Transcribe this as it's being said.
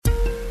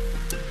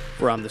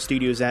From the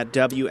studios at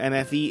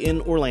WMFE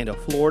in Orlando,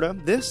 Florida,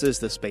 this is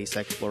the Space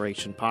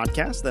Exploration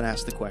Podcast that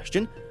asks the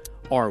question,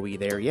 are we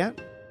there yet?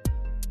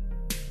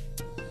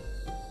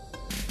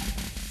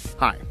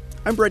 Hi,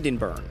 I'm Brendan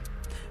Byrne.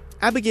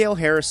 Abigail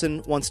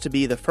Harrison wants to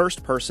be the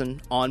first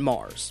person on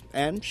Mars,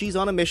 and she's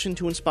on a mission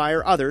to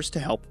inspire others to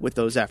help with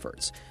those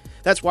efforts.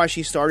 That's why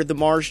she started the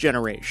Mars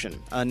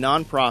Generation, a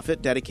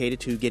nonprofit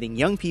dedicated to getting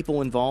young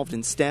people involved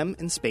in STEM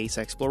and space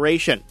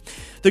exploration.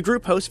 The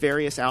group hosts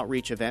various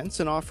outreach events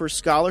and offers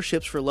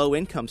scholarships for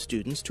low-income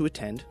students to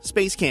attend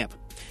space camp.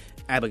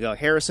 Abigail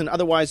Harrison,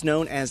 otherwise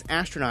known as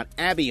Astronaut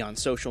Abby on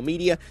social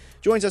media,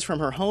 joins us from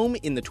her home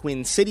in the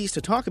Twin Cities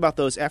to talk about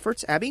those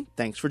efforts. Abby,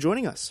 thanks for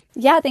joining us.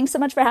 Yeah, thanks so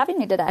much for having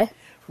me today.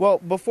 Well,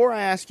 before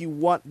I ask you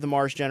what the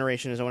Mars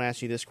Generation is, I want to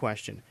ask you this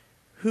question.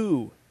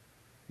 Who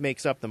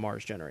makes up the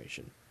Mars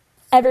Generation?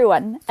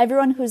 Everyone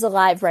who's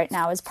alive right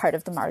now is part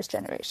of the Mars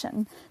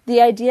Generation.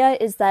 The idea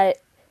is that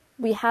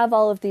we have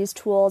all of these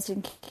tools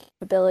and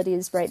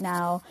capabilities right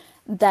now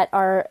that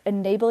are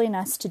enabling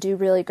us to do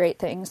really great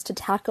things, to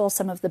tackle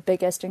some of the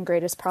biggest and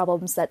greatest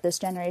problems that this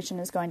generation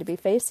is going to be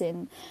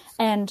facing.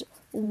 And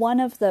one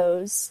of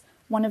those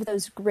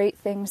great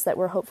things that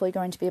we're hopefully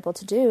going to be able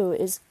to do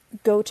is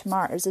go to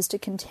Mars, is to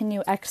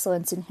continue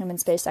excellence in human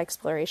space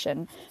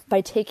exploration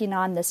by taking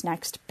on this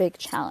next big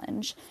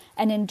challenge.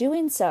 And in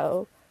doing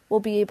so, we'll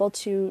be able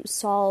to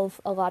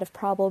solve a lot of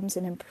problems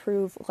and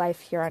improve life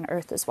here on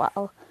Earth as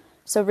well.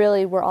 So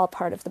really, we're all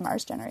part of the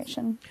Mars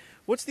Generation.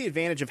 What's the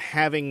advantage of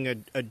having a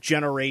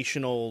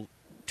generational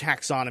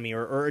taxonomy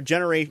or a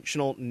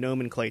generational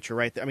nomenclature,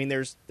 right? I mean,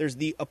 there's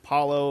the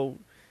Apollo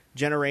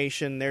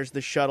generation, there's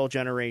the shuttle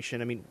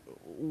generation. I mean,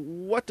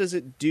 what does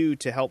it do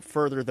to help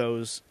further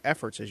those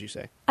efforts, as you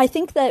say? I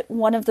think that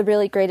one of the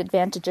really great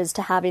advantages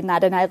to having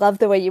that, and I love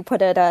the way you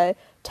put it, a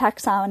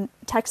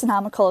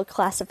taxonomical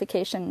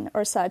classification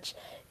or such,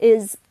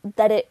 is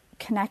that it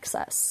connects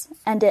us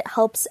and it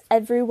helps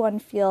everyone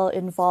feel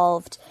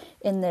involved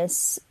in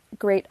this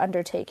great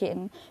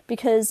undertaking.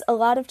 Because a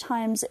lot of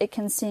times it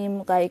can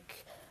seem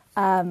like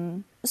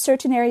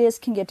certain areas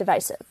can get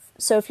divisive.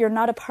 So if you're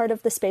not a part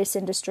of the space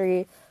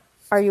industry,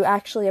 are you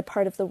actually a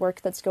part of the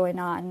work that's going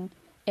on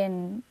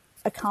in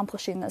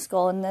accomplishing this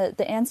goal? And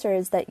the answer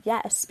is that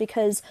yes,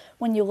 because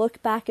when you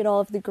look back at all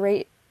of the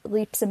great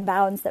leaps and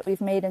bounds that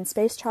we've made in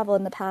space travel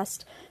in the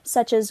past,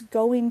 such as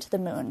going to the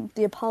moon,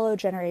 the Apollo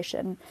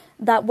generation,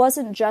 that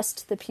wasn't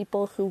just the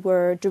people who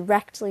were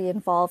directly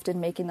involved in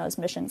making those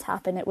missions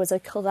happen. It was a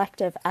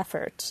collective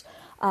effort.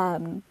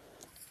 And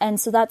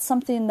so that's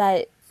something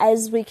that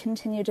as we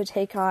continue to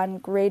take on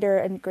greater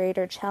and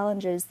greater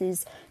challenges,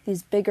 these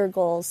bigger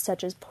goals,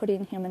 such as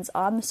putting humans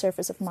on the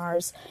surface of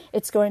Mars,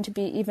 it's going to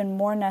be even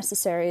more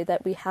necessary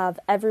that we have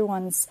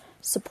everyone's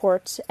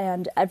support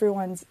and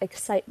everyone's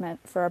excitement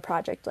for a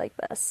project like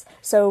this.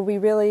 So we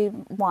really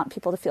want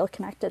people to feel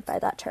connected by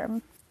that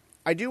term.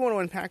 I do want to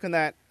unpack on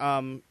that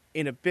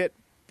in a bit,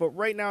 but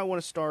right now I want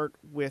to start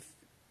with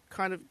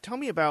tell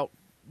me about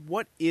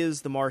what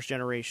is the Mars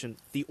Generation,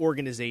 the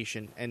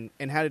organization,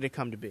 and how did it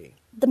come to be?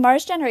 The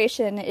Mars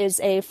Generation is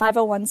a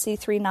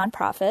 501c3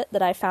 nonprofit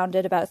that I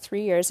founded about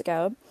 3 years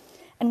ago,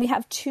 and we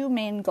have two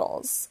main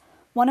goals.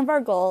 One of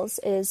our goals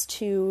is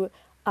to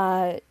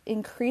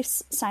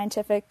increase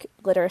scientific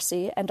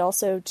literacy and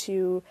also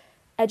to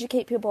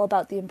educate people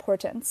about the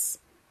importance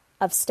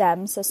of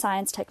STEM, so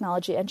science,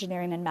 technology,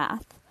 engineering, and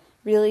math.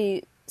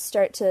 Really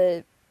start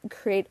to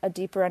create a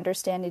deeper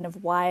understanding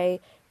of why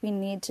we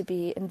need to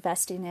be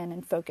investing in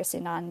and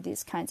focusing on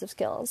these kinds of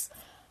skills.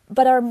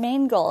 But our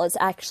main goal is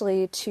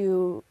actually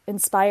to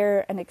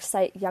inspire and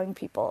excite young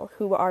people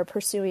who are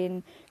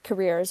pursuing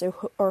careers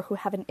or who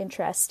have an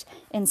interest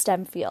in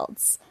STEM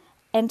fields,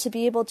 and to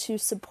be able to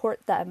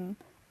support them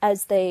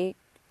as they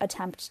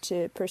attempt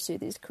to pursue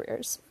these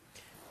careers.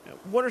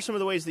 What are some of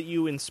the ways that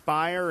you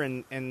inspire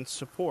and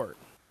support?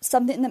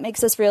 Something that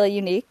makes us really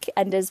unique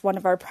and is one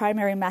of our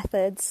primary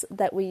methods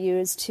that we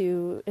use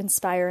to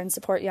inspire and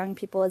support young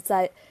people is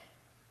that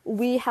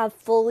we have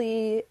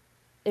fully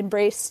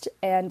embraced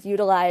and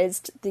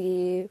utilized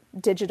the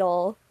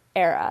digital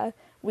era.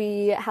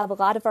 We have a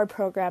lot of our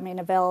programming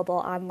available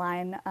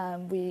online.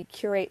 We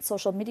curate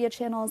social media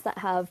channels that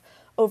have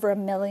over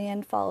 1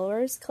 million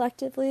followers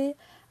collectively.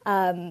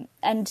 And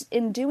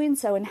in doing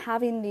so and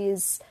having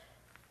these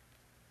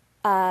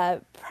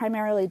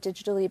primarily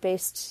digitally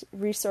based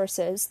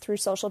resources through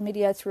social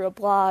media, through a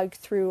blog,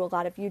 through a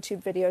lot of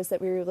YouTube videos that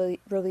we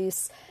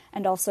release,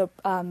 and also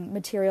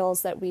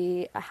materials that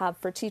we have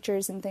for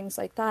teachers and things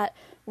like that,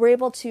 we're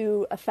able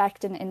to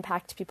affect and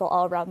impact people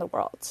all around the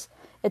world.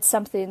 It's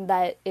something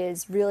that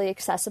is really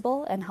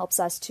accessible and helps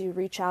us to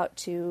reach out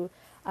to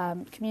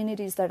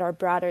communities that are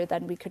broader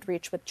than we could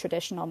reach with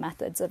traditional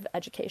methods of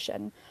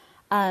education.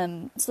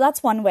 So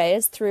that's one way,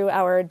 is through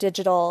our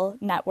digital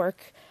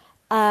network.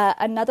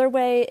 Another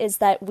way is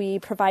that we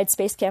provide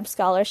Space Camp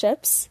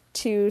scholarships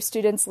to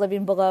students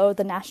living below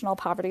the national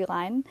poverty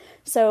line.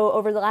 So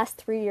over the last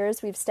 3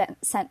 years, we've sent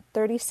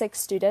 36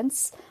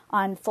 students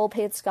on full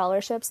paid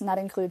scholarships, and that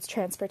includes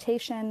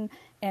transportation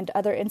and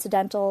other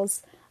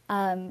incidentals.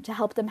 to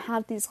help them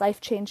have these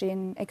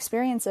life-changing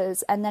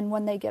experiences. And then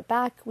when they get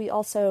back, we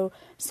also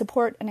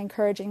support and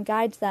encourage and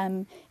guide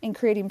them in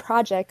creating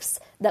projects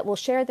that will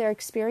share their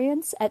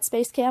experience at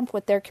Space Camp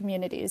with their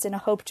communities in a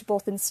hope to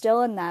both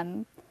instill in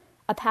them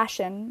a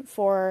passion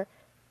for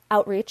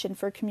outreach and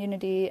for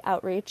community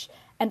outreach,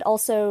 and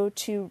also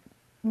to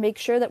make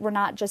sure that we're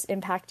not just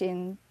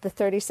impacting the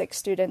 36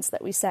 students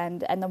that we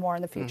send and the more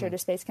in the future to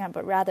Space Camp,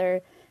 but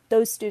rather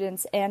those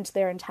students and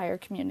their entire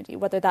community,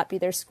 whether that be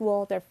their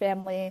school, their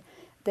family,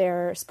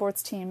 their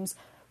sports teams,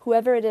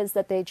 whoever it is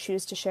that they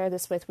choose to share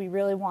this with. We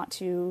really want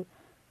to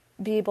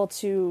be able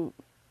to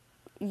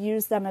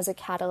use them as a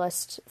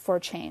catalyst for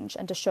change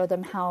and to show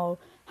them how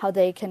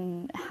they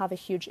can have a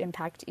huge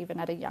impact even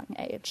at a young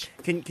age.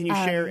 Can you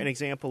share an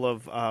example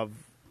of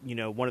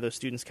one of those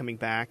students coming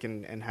back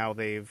and how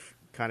they've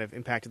kind of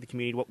impacted the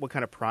community? What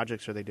kind of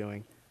projects are they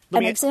doing?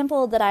 An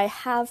example that I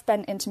have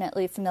been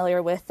intimately familiar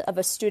with of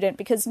a student,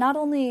 because not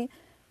only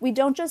we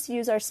don't just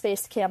use our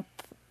Space Camp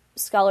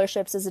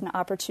scholarships as an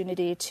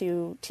opportunity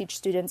to teach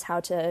students how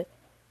to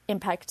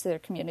impact their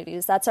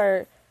communities. That's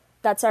our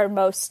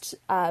most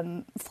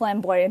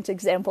flamboyant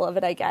example of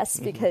it, I guess,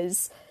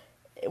 because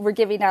we're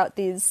giving out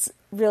these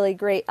really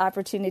great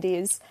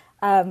opportunities,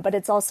 but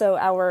it's also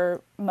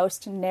our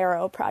most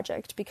narrow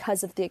project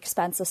because of the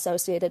expense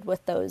associated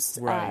with those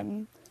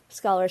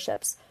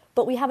scholarships.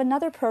 But we have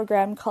another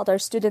program called our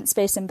Student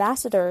Space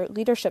Ambassador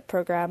Leadership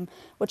Program,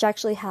 which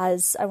actually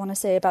has, I want to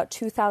say, about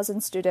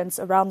 2,000 students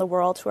around the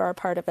world who are a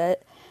part of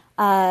it.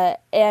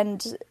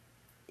 And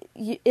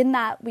in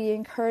that, we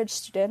encourage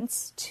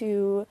students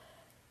to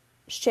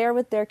share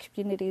with their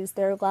communities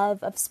their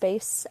love of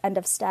space and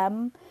of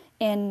STEM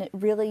in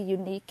really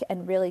unique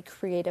and really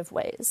creative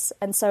ways.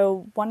 And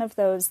so one of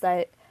those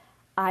that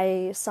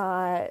I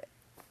saw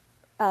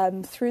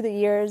through the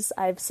years,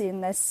 I've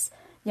seen this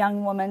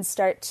young woman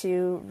start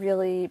to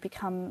really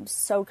become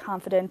so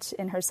confident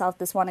in herself.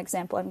 This one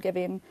example I'm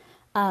giving,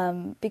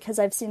 because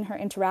I've seen her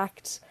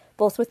interact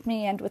both with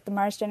me and with the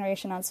Mars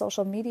generation on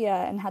social media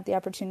and had the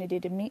opportunity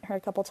to meet her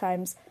a couple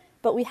times.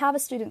 But we have a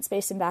student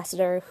space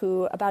ambassador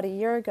who about a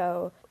year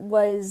ago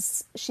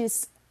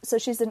she's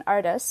an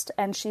artist,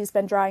 and she's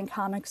been drawing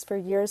comics for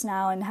years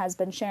now and has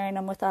been sharing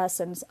them with us,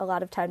 and a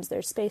lot of times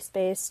they're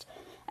space-based.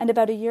 And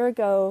about a year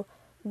ago,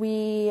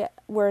 we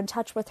were in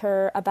touch with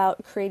her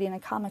about creating a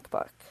comic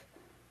book.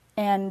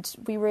 And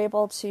we were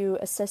able to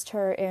assist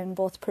her in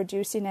both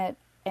producing it,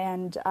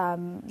 and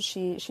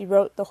she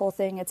wrote the whole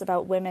thing. It's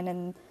about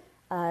women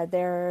and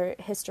their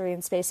history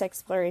in space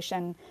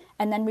exploration.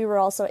 And then we were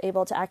also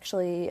able to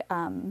actually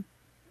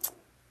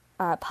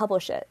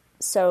publish it.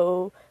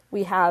 So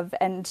we have,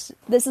 and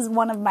this is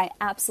one of my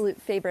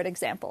absolute favorite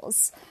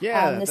examples.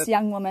 This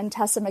young woman,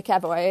 Tessa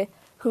McEvoy,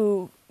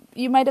 who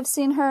you might have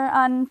seen her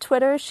on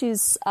Twitter.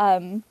 She's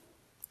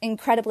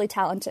incredibly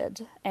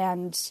talented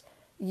and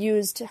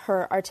used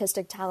her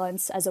artistic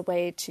talents as a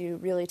way to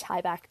really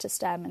tie back to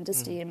STEM and to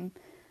STEAM,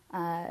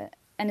 and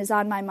is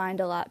on my mind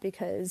a lot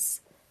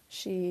because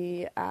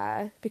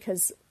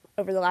because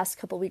over the last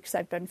couple weeks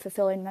I've been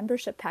fulfilling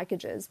membership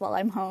packages while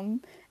I'm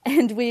home,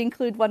 and we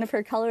include one of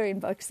her coloring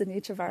books in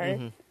each of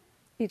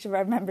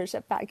our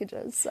membership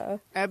packages.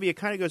 So, Abby, it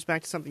kind of goes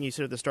back to something you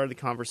said at the start of the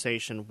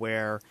conversation,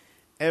 where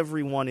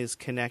everyone is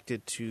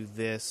connected to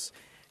this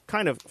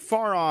kind of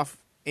far off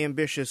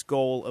ambitious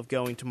goal of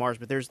going to Mars,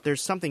 but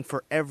there's something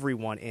for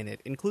everyone in it,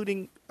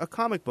 including a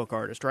comic book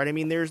artist, right? I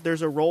mean,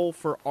 there's a role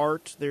for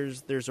art,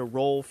 there's a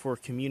role for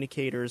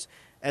communicators,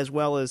 as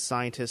well as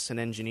scientists and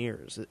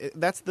engineers. Is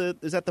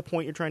that the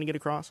point you're trying to get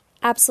across?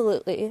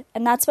 Absolutely.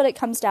 And that's what it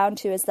comes down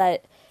to, is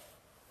that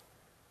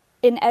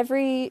in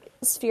every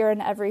sphere,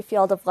 in every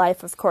field of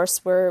life, of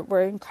course,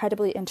 we're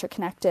incredibly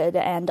interconnected,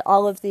 and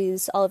all of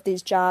these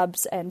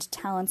jobs and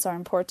talents are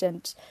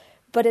important.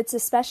 But it's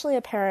especially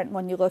apparent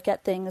when you look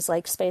at things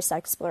like space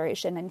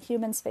exploration and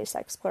human space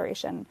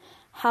exploration,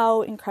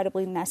 how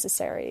incredibly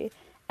necessary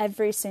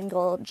every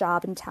single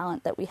job and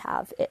talent that we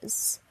have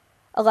is.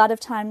 A lot of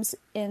times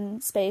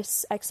in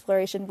space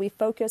exploration, we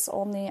focus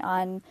only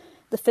on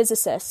the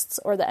physicists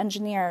or the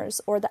engineers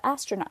or the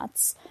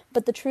astronauts.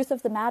 But the truth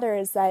of the matter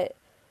is that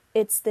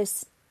it's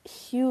this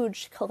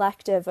huge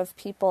collective of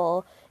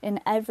people in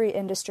every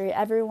industry,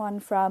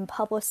 everyone from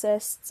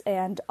publicists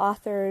and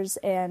authors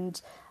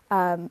and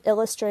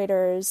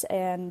illustrators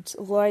and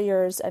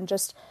lawyers, and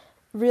just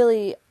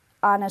really,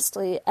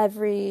 honestly,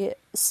 every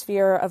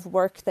sphere of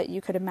work that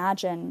you could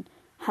imagine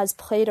has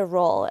played a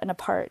role and a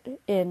part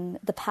in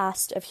the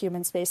past of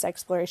human space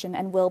exploration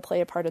and will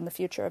play a part in the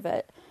future of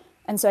it.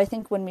 And so I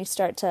think when we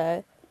start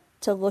to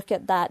look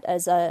at that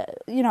as a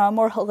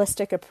more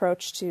holistic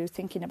approach to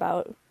thinking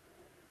about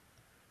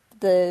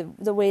the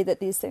way that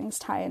these things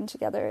tie in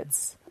together,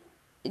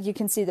 you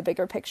can see the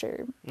bigger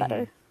picture better.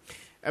 Mm-hmm.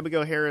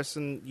 Abigail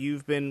Harrison,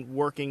 you've been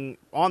working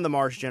on the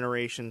Mars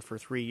generation for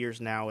 3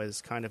 years now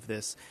as kind of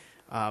this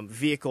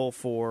vehicle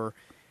for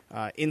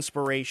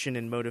inspiration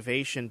and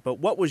motivation. But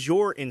what was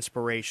your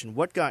inspiration?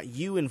 What got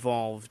you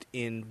involved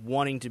in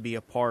wanting to be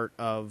a part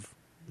of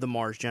the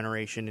Mars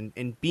generation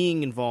and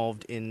being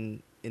involved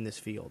in this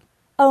field?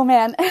 Oh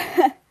man,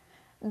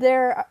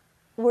 there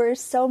were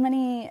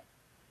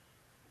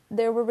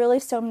really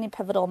so many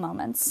pivotal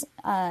moments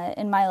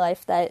in my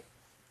life that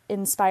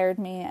inspired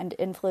me and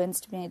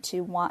influenced me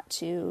to want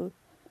to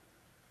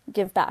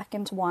give back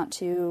and to want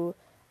to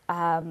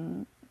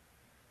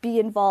be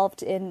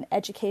involved in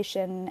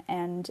education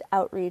and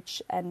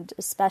outreach, and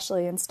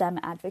especially in STEM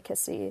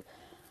advocacy.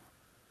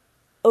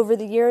 Over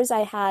the years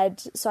I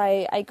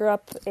grew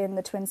up in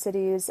the Twin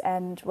Cities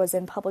and was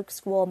in public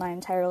school my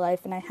entire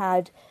life, and I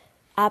had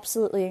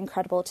absolutely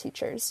incredible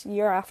teachers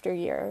year after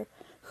year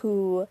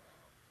who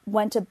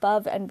went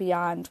above and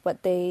beyond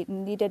what they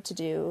needed to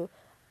do,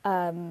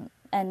 and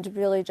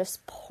really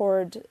just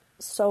poured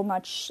so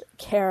much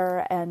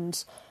care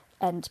and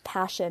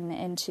passion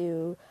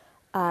into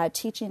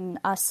teaching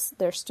us,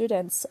 their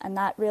students, and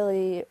that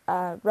really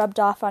rubbed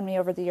off on me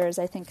over the years.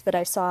 I think that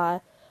I saw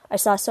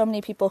so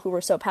many people who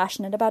were so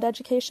passionate about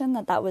education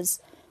that was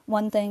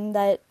one thing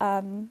that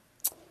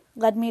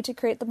led me to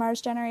create the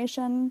Mars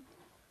Generation.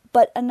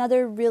 But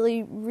another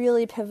really,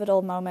 really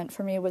pivotal moment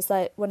for me was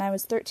that when I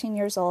was 13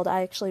 years old,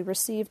 I actually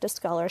received a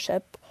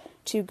scholarship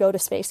to go to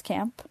space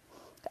camp,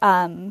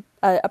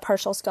 a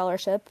partial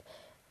scholarship,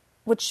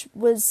 which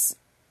was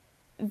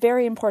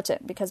very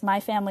important because my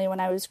family, when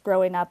I was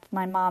growing up,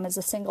 my mom is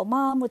a single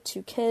mom with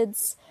 2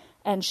 kids,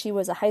 and she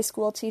was a high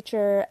school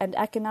teacher, and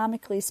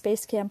economically,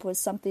 space camp was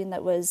something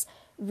that was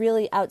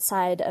really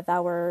outside of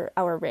our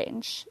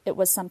range. It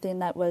was something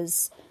that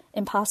was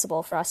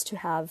impossible for us to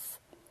have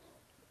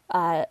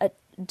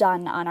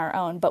done on our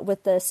own. But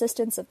with the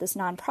assistance of this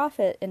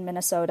nonprofit in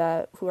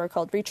Minnesota, who are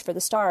called Reach for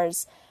the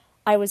Stars,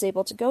 I was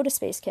able to go to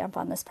space camp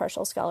on this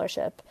partial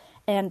scholarship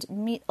and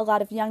meet a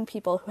lot of young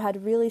people who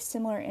had really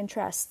similar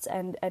interests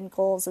and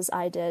goals as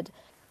I did.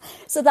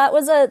 So that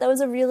was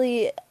a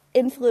really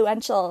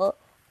influential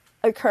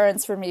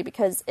occurrence for me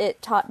because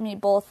it taught me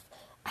both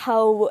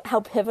how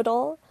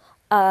pivotal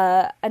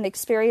an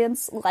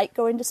experience like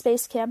going to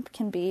space camp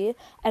can be,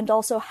 and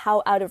also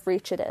how out of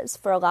reach it is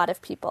for a lot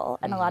of people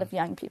and a lot of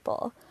young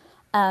people.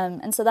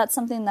 And so that's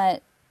something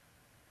that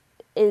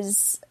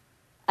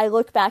I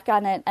look back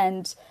on it,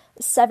 and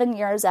 7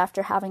 years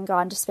after having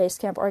gone to space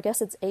camp, or I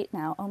guess it's 8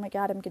 now. Oh my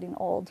God, I'm getting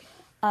old.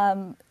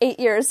 8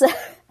 years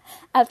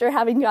after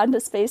having gone to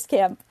space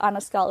camp on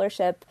a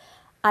scholarship,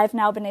 I've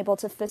now been able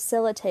to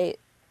facilitate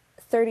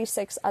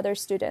 36 other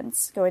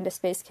students going to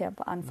space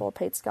camp on full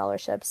paid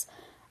scholarships.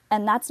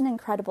 And that's an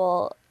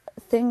incredible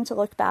thing to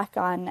look back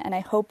on. And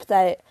I hope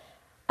that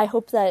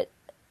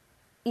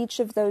each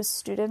of those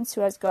students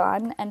who has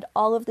gone, and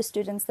all of the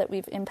students that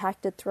we've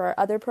impacted through our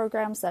other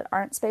programs that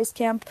aren't space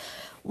camp,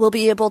 will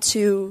be able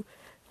to,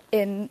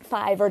 in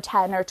 5 or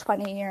 10 or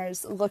 20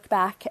 years, look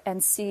back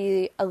and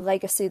see a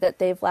legacy that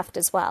they've left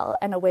as well,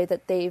 and a way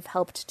that they've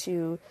helped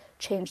to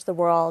change the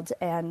world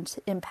and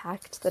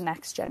impact the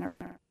next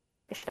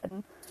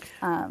generation.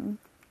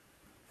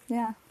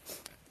 Yeah.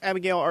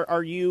 Abigail,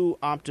 are you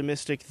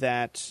optimistic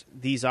that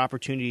these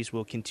opportunities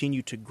will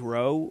continue to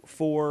grow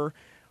for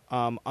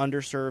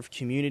underserved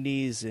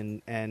communities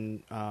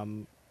and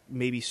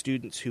maybe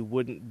students who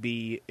wouldn't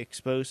be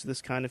exposed to this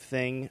kind of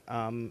thing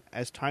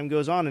as time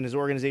goes on and as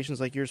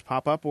organizations like yours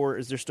pop up, or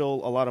is there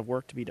still a lot of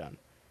work to be done?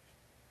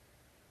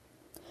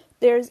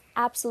 There's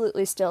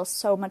absolutely still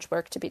so much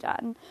work to be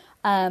done,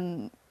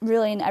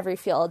 really in every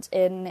field,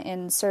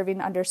 in serving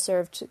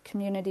underserved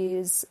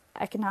communities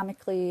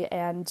economically,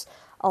 and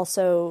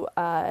also,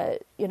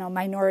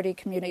 minority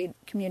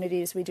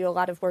communities. We do a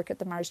lot of work at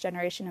the Mars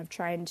Generation of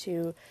trying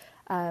to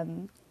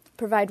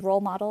provide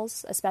role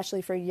models,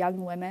 especially for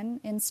young women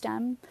in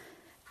STEM.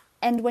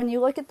 And when you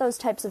look at those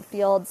types of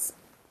fields,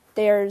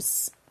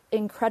 there's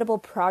incredible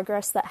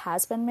progress that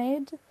has been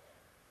made,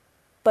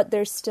 but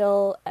there's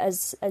still,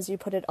 as you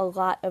put it, a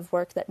lot of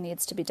work that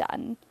needs to be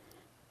done.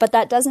 But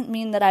that doesn't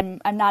mean that I'm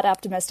not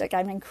optimistic.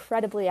 I'm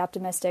incredibly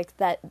optimistic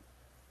that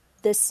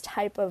this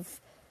type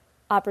of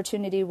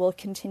opportunity will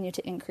continue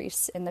to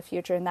increase in the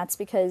future, and that's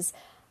because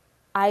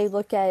I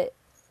look at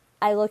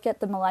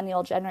the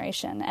millennial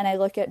generation, and I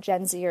look at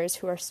Gen Zers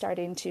who are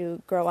starting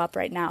to grow up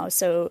right now.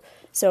 So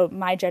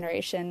my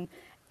generation,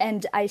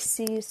 and I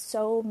see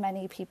so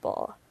many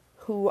people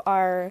who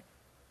are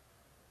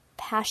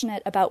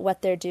passionate about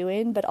what they're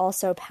doing, but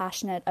also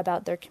passionate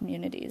about their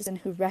communities, and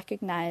who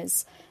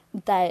recognize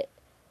that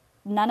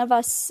none of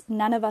us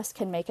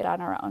can make it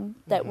on our own,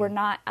 that we're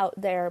not out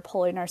there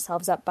pulling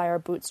ourselves up by our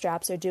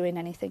bootstraps or doing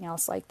anything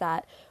else like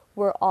that.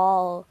 We're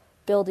all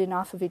building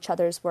off of each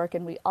other's work,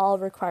 and we all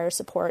require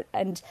support.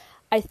 And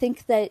I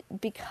think that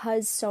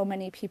because so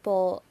many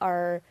people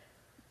are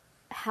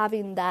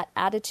having that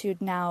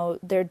attitude now,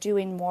 they're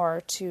doing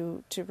more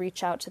to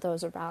reach out to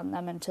those around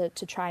them and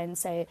to try and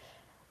say,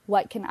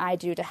 what can I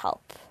do to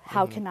help?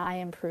 How can I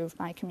improve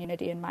my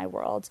community and my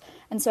world?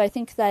 And so I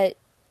think that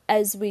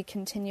as we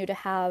continue to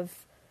have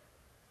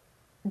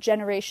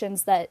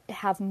generations that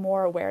have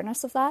more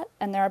awareness of that,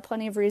 and there are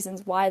plenty of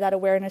reasons why that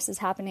awareness is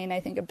happening. I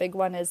think a big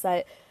one is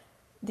that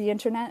the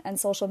internet and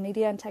social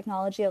media and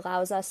technology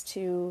allows us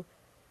to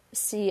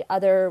see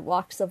other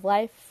walks of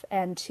life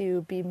and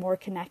to be more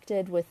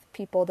connected with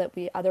people that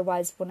we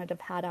otherwise wouldn't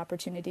have had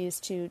opportunities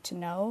to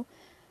know.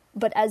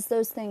 But as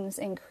those things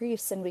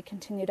increase and we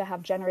continue to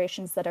have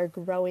generations that are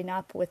growing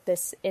up with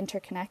this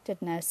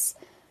interconnectedness,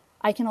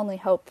 I can only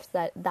hope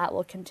that that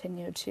will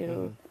continue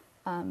to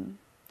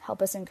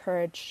help us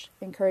encourage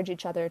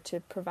each other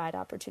to provide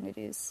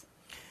opportunities.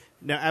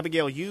 Now,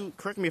 Abigail, you,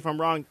 correct me if I'm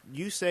wrong,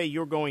 you say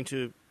you're going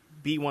to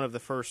be one of the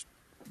first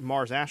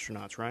Mars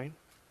astronauts, right?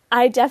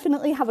 I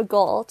definitely have a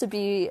goal to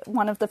be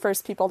one of the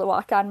first people to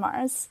walk on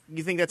Mars.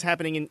 You think that's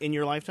happening in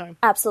your lifetime?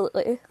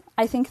 Absolutely.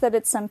 I think that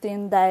it's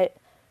something that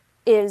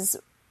is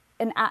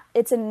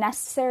it's a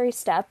necessary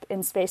step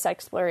in space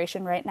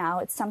exploration right now.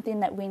 It's something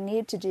that we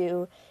need to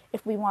do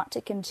if we want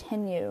to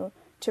continue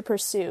to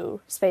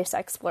pursue space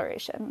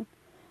exploration.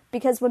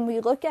 Because when we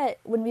look at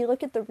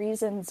the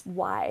reasons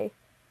why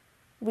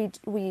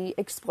we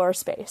explore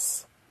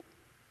space,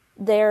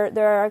 there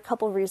are a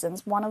couple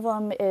reasons. One of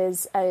them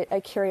is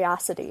a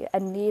curiosity, a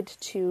need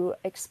to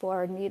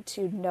explore, a need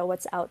to know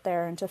what's out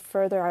there and to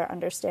further our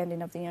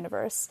understanding of the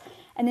universe.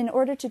 And in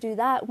order to do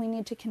that, we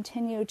need to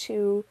continue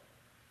to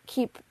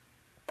keep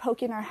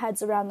poking our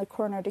heads around the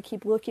corner, to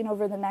keep looking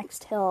over the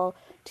next hill,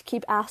 to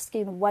keep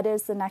asking what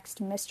is the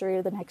next mystery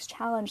or the next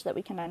challenge that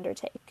we can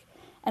undertake.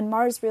 And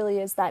Mars really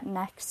is that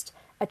next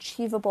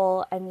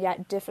achievable and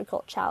yet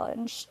difficult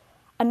challenge.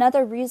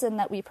 Another reason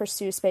that we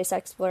pursue space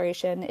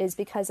exploration is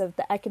because of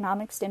the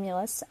economic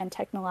stimulus and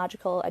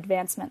technological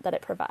advancement that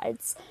it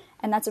provides.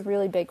 And that's a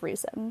really big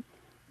reason.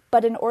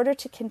 But in order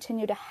to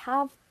continue to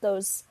have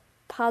those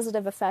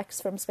positive effects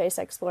from space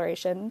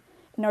exploration,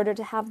 in order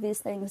to have these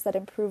things that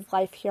improve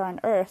life here on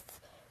Earth,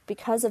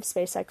 because of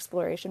space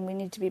exploration, we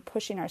need to be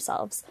pushing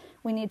ourselves.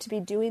 We need to be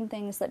doing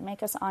things that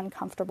make us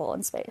uncomfortable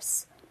in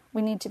space.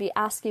 We need to be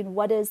asking,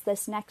 what is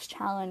this next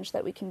challenge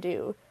that we can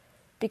do?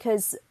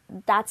 Because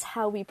that's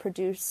how we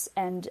produce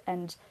and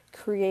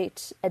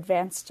create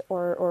advanced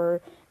or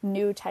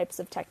new types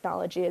of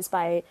technology, is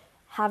by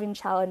having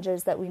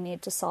challenges that we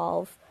need to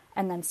solve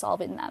and then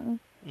solving them.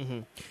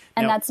 Mm-hmm.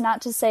 And that's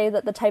not to say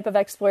that the type of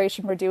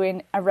exploration we're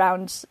doing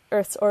around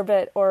Earth's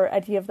orbit or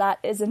any of that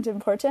isn't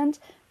important,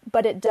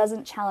 but it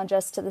doesn't challenge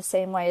us to the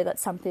same way that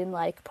something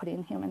like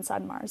putting humans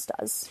on Mars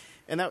does.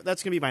 And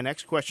that's going to be my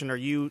next question. Are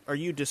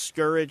you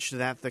discouraged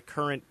that the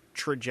current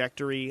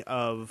trajectory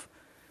of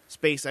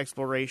space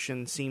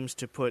exploration seems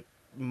to put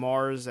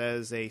Mars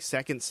as a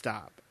second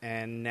stop,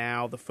 and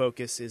now the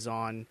focus is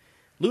on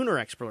lunar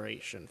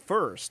exploration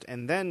first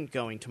and then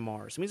going to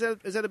Mars? I mean,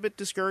 is that a bit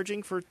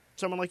discouraging for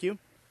someone like you?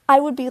 I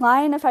would be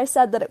lying if I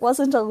said that it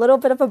wasn't a little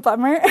bit of a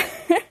bummer,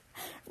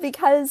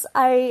 because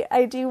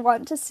I do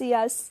want to see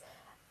us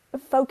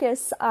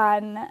focus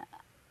on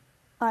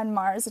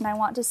Mars, and I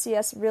want to see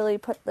us really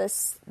put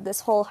this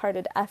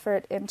wholehearted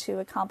effort into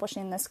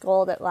accomplishing this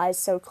goal that lies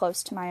so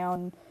close to my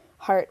own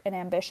heart and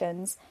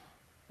ambitions.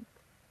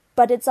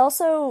 But it's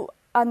also,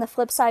 on the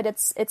flip side,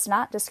 it's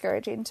not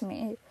discouraging to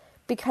me,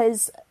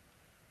 because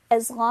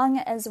as long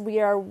as we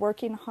are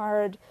working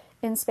hard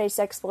in space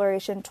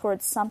exploration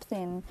towards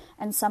something,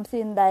 and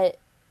something that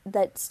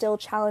still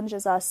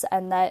challenges us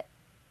and that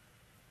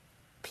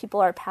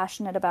people are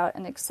passionate about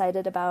and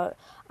excited about,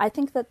 I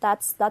think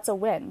that's a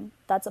win.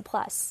 That's a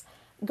plus.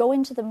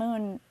 Going to the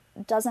moon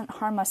doesn't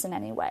harm us in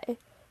any way.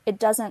 It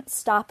doesn't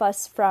stop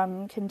us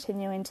from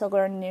continuing to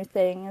learn new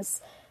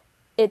things.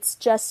 It's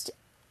just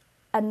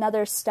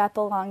another step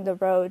along the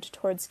road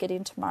towards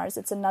getting to Mars.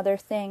 It's another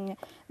thing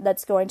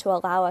that's going to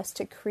allow us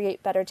to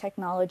create better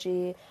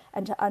technology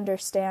and to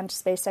understand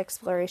space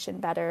exploration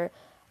better.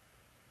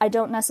 I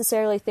don't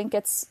necessarily think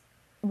it's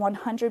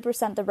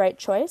 100% the right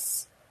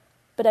choice,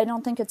 but I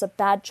don't think it's a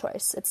bad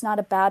choice. It's not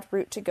a bad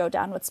route to go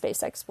down with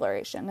space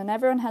exploration, and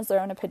everyone has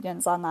their own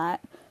opinions on that.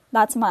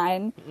 That's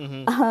mine.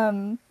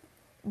 Mm-hmm.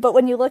 But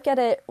when you look at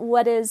it,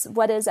 what is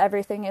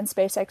everything in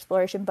space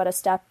exploration but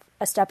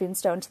a stepping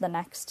stone to the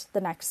next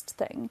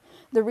thing?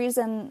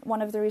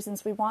 One of the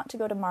reasons we want to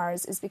go to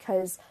Mars is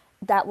because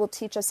that will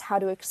teach us how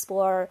to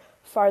explore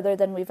farther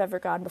than we've ever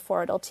gone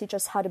before. It'll teach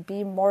us how to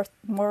be more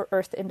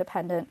Earth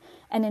independent,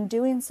 and in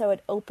doing so,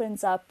 it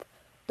opens up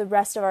the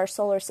rest of our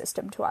solar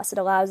system to us. It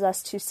allows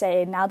us to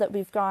say, now that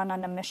we've gone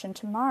on a mission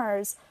to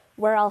Mars,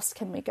 where else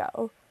can we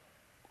go?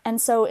 And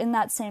so in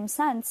that same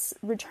sense,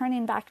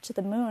 returning back to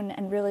the moon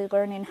and really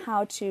learning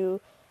how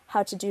to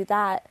do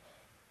that,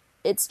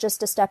 it's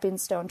just a stepping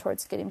stone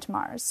towards getting to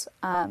Mars.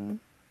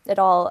 It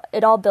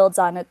all builds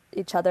on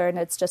each other, and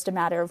it's just a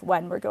matter of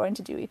when we're going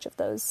to do each of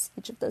those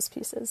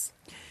pieces.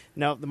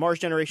 Now, the Mars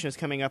generation is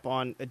coming up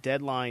on a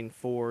deadline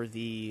for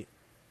the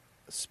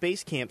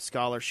Space Camp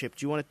Scholarship.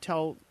 Do you want to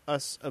tell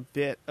us a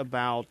bit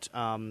about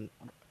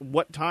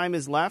what time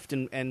is left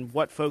and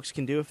what folks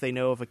can do if they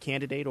know of a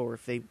candidate, or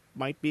if they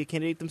might be a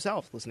candidate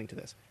themselves listening to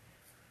this?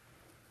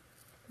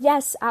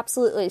 Yes,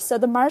 absolutely. So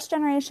the Mars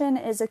Generation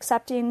is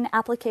accepting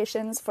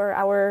applications for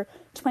our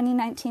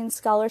 2019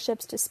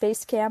 scholarships to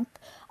Space Camp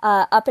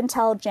up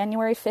until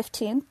January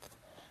 15th.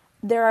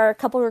 There are a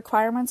couple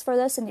requirements for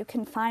this, and you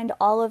can find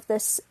all of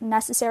this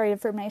necessary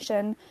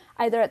information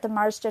either at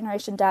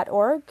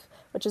themarsgeneration.org,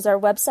 which is our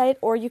website,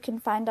 or you can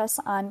find us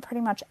on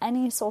pretty much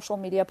any social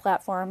media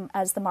platform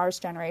as the Mars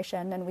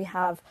Generation. And we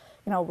have,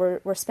 we're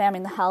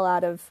spamming the hell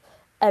out of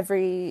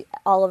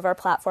all of our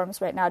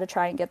platforms right now to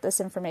try and get this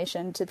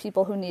information to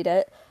people who need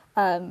it.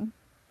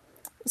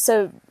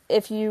 So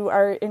if you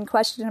are in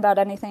question about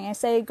anything I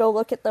say, go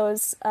look at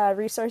those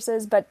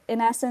resources. But in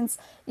essence,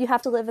 you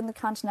have to live in the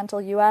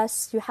continental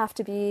U.S. You have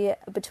to be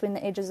between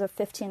the ages of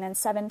 15 and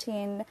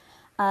 17.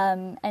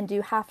 And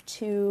you have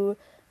to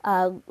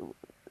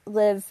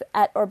live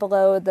at or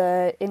below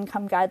the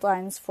income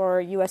guidelines for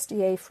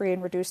USDA free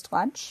and reduced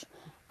lunch.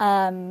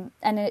 And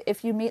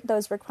if you meet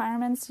those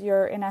requirements,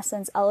 you're in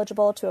essence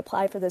eligible to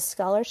apply for this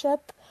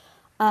scholarship.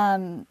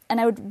 And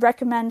I would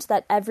recommend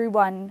that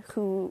everyone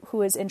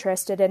who is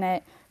interested in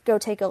it go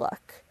take a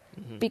look,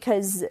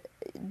 because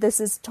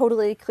this is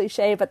totally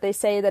cliche, but they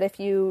say that if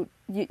you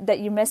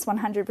miss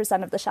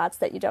 100% of the shots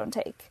that you don't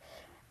take.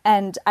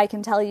 And I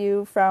can tell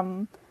you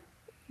from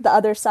the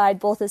other side,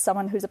 both as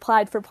someone who's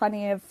applied for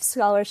plenty of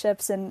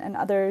scholarships and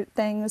other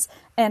things,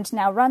 and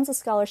now runs a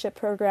scholarship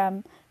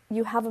program,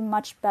 you have a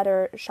much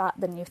better shot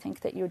than you think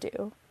that you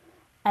do.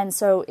 And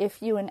so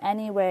if you in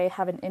any way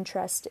have an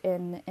interest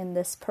in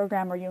this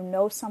program, or you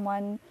know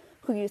someone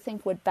who you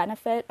think would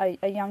benefit,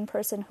 a young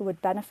person who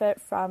would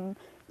benefit from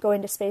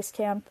going to space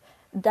camp,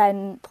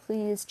 then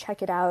please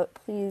check it out.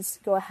 Please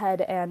go ahead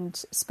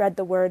and spread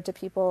the word to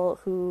people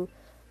who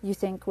you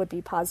think would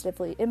be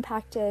positively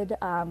impacted.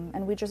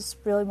 And we just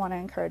really want to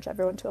encourage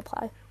everyone to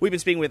apply. We've been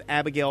speaking with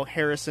Abigail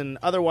Harrison,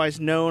 otherwise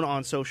known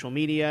on social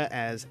media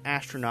as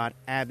Astronaut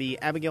Abby.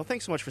 Abigail,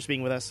 thanks so much for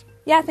speaking with us.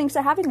 Yeah, thanks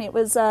for having me. It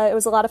was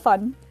a lot of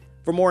fun.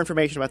 For more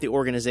information about the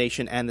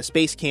organization and the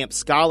Space Camp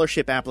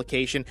Scholarship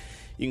application,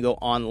 you can go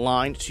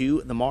online to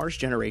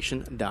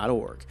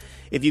themarsgeneration.org.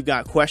 If you've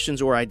got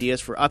questions or ideas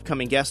for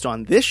upcoming guests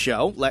on this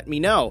show, let me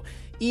know.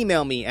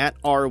 Email me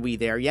at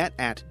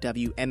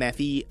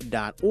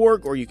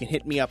arewethereyet@wmfe.org, or you can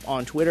hit me up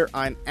on Twitter.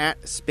 I'm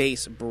at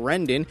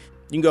SpaceBrendan. You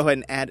can go ahead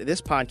and add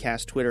this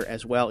podcast Twitter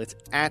as well. It's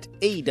at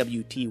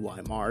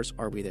AWTY Mars.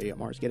 Are we there yet,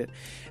 Mars? Get it?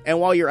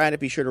 And while you're at it,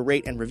 be sure to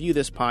rate and review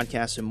this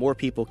podcast so more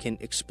people can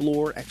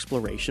explore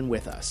exploration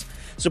with us.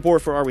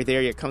 Support for Are We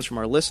There Yet comes from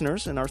our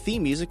listeners, and our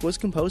theme music was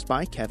composed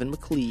by Kevin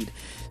McLeod.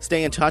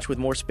 Stay in touch with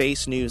more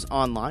space news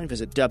online.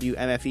 Visit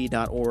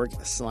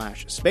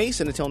WMFE.org/space.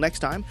 And until next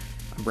time,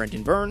 I'm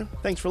Brendan Byrne.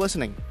 Thanks for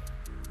listening.